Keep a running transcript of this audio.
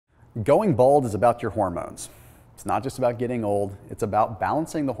Going bald is about your hormones. It's not just about getting old, it's about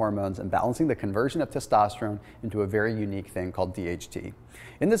balancing the hormones and balancing the conversion of testosterone into a very unique thing called DHT.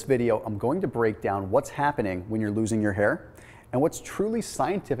 In this video, I'm going to break down what's happening when you're losing your hair and what's truly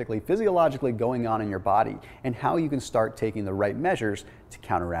scientifically, physiologically going on in your body and how you can start taking the right measures to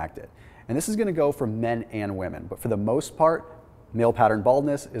counteract it. And this is going to go for men and women, but for the most part, male pattern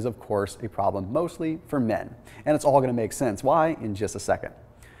baldness is of course a problem mostly for men. And it's all going to make sense why in just a second.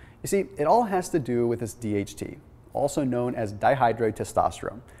 You see, it all has to do with this DHT, also known as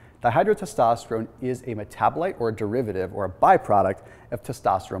dihydrotestosterone. Dihydrotestosterone is a metabolite or a derivative or a byproduct of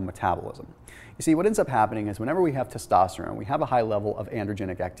testosterone metabolism. You see, what ends up happening is whenever we have testosterone, we have a high level of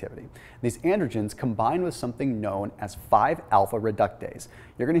androgenic activity. These androgens combine with something known as 5-alpha-reductase.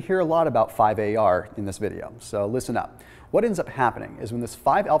 You're going to hear a lot about 5-AR in this video, so listen up. What ends up happening is when this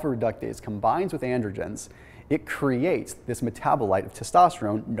 5-alpha-reductase combines with androgens, it creates this metabolite of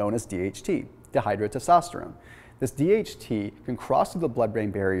testosterone known as DHT, dihydrotestosterone. This DHT can cross through the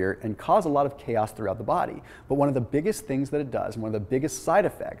blood-brain barrier and cause a lot of chaos throughout the body. But one of the biggest things that it does, and one of the biggest side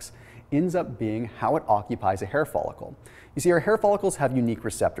effects, ends up being how it occupies a hair follicle. You see, our hair follicles have unique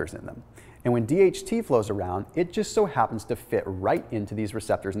receptors in them. And when DHT flows around, it just so happens to fit right into these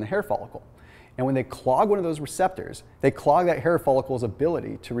receptors in the hair follicle. And when they clog one of those receptors, they clog that hair follicle's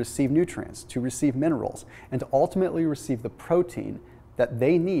ability to receive nutrients, to receive minerals, and to ultimately receive the protein that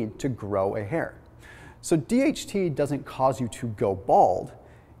they need to grow a hair. So DHT doesn't cause you to go bald,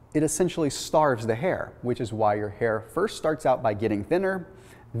 it essentially starves the hair, which is why your hair first starts out by getting thinner,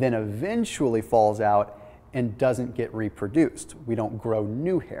 then eventually falls out and doesn't get reproduced. We don't grow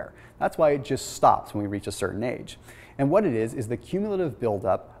new hair. That's why it just stops when we reach a certain age. And what it is the cumulative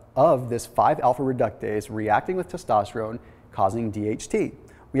buildup of this 5-alpha-reductase reacting with testosterone causing DHT.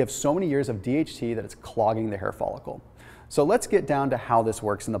 We have so many years of DHT that it's clogging the hair follicle. So let's get down to how this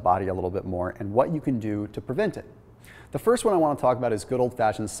works in the body a little bit more and what you can do to prevent it. The first one I want to talk about is good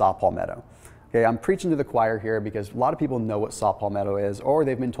old-fashioned saw palmetto. Okay, I'm preaching to the choir here because a lot of people know what saw palmetto is, or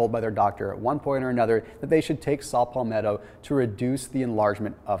they've been told by their doctor at one point or another that they should take saw palmetto to reduce the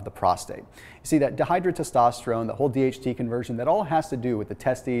enlargement of the prostate. You see, that dihydrotestosterone, the whole DHT conversion, that all has to do with the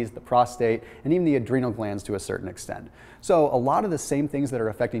testes, the prostate, and even the adrenal glands to a certain extent. So a lot of the same things that are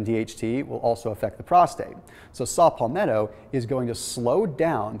affecting DHT will also affect the prostate. So saw palmetto is going to slow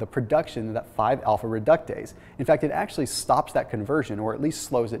down the production of that 5-alpha-reductase. In fact, it actually stops that conversion, or at least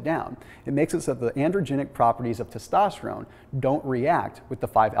slows it down. It makes it so that the androgenic properties of testosterone don't react with the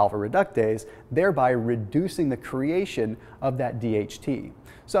 5-alpha-reductase, thereby reducing the creation of that DHT.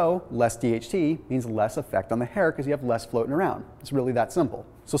 So less DHT means less effect on the hair because you have less floating around. It's really that simple.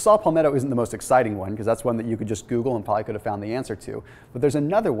 So saw palmetto isn't the most exciting one because that's one that you could just Google and probably could have found the answer to. But there's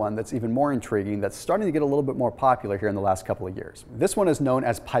another one that's even more intriguing that's starting to get a little bit more popular here in the last couple of years. This one is known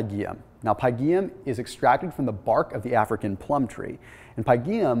as Pygeum. Now Pygeum is extracted from the bark of the African plum tree. And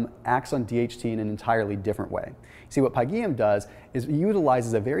Pygeum acts on DHT in an entirely different way. See, what Pygeum does is it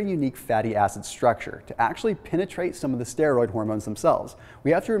utilizes a very unique fatty acid structure to actually penetrate some of the steroid hormones themselves.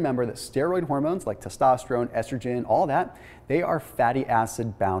 We have to remember that steroid hormones like testosterone, estrogen, all that, they are fatty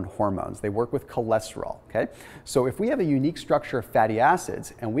acid bound hormones. They work with cholesterol, okay? So if we have a unique structure of fatty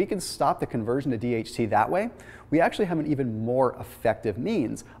acids and we can stop the conversion to DHT that way, we actually have an even more effective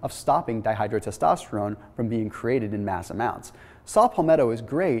means of stopping dihydrotestosterone from being created in mass amounts. Saw palmetto is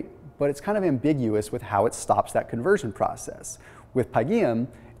great, but it's kind of ambiguous with how it stops that conversion process. With Pygeum,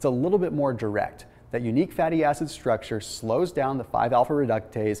 it's a little bit more direct. That unique fatty acid structure slows down the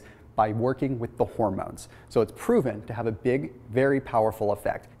 5-alpha-reductase by working with the hormones. So it's proven to have a big, very powerful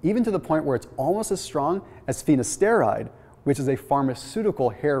effect, even to the point where it's almost as strong as finasteride, which is a pharmaceutical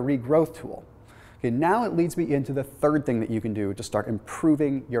hair regrowth tool. Okay, now it leads me into the third thing that you can do to start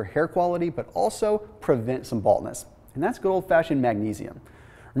improving your hair quality, but also prevent some baldness. And that's good old-fashioned magnesium.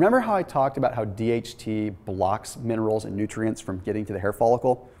 Remember how I talked about how DHT blocks minerals and nutrients from getting to the hair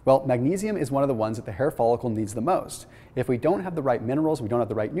follicle? Well, magnesium is one of the ones that the hair follicle needs the most. If we don't have the right minerals, we don't have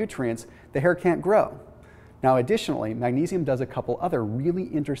the right nutrients, the hair can't grow. Now, additionally, magnesium does a couple other really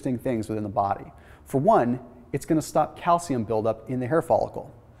interesting things within the body. For one, it's going to stop calcium buildup in the hair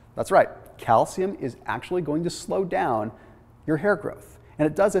follicle. That's right, calcium is actually going to slow down your hair growth. And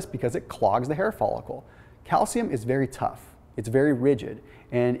it does this because it clogs the hair follicle. Calcium is very tough. It's very rigid,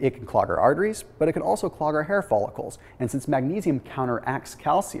 and it can clog our arteries, but it can also clog our hair follicles. And since magnesium counteracts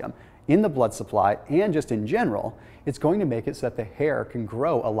calcium in the blood supply and just in general, it's going to make it so that the hair can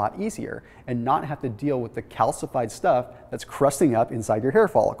grow a lot easier and not have to deal with the calcified stuff that's crusting up inside your hair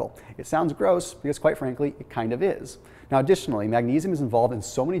follicle. It sounds gross because, quite frankly, it kind of is. Now, additionally, magnesium is involved in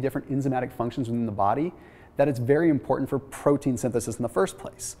so many different enzymatic functions within the body that it's very important for protein synthesis in the first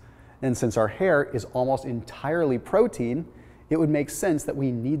place. And since our hair is almost entirely protein, it would make sense that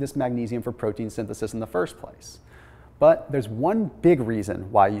we need this magnesium for protein synthesis in the first place. But there's one big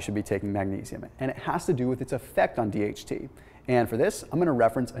reason why you should be taking magnesium, and it has to do with its effect on DHT. And for this, I'm going to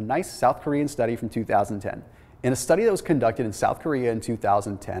reference a nice South Korean study from 2010. In a study that was conducted in South Korea in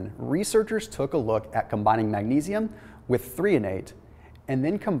 2010, researchers took a look at combining magnesium with threonate and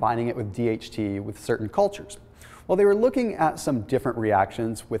then combining it with DHT with certain cultures. Well, they were looking at some different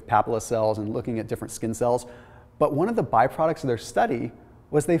reactions with papilla cells and looking at different skin cells, but one of the byproducts of their study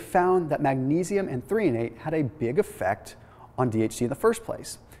was they found that magnesium and threonate had a big effect on DHT in the first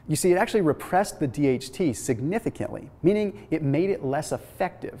place. You see, it actually repressed the DHT significantly, meaning it made it less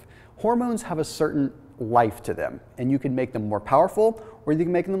effective. Hormones have a certain life to them, and you can make them more powerful or you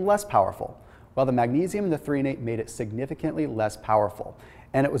can make them less powerful. Well, the magnesium and the threonate made it significantly less powerful.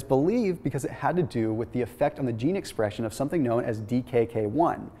 And it was believed because it had to do with the effect on the gene expression of something known as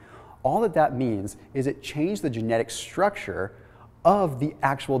DKK1. All that means is it changed the genetic structure of the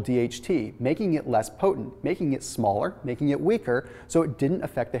actual DHT, making it less potent, making it smaller, making it weaker, so it didn't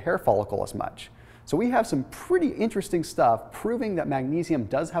affect the hair follicle as much. So we have some pretty interesting stuff proving that magnesium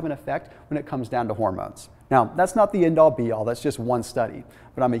does have an effect when it comes down to hormones. Now, that's not the end-all be-all, that's just one study,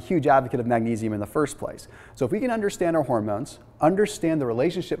 but I'm a huge advocate of magnesium in the first place. So if we can understand our hormones, understand the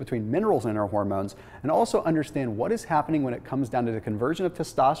relationship between minerals in our hormones, and also understand what is happening when it comes down to the conversion of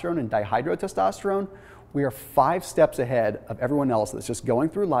testosterone and dihydrotestosterone, we are 5 steps ahead of everyone else that's just going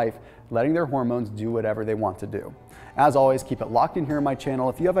through life, letting their hormones do whatever they want to do. As always, keep it locked in here on my channel.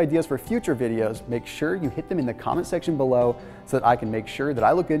 If you have ideas for future videos, make sure you hit them in the comment section below so that I can make sure that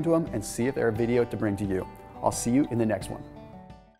I look into them and see if they're a video to bring to you. I'll see you in the next one.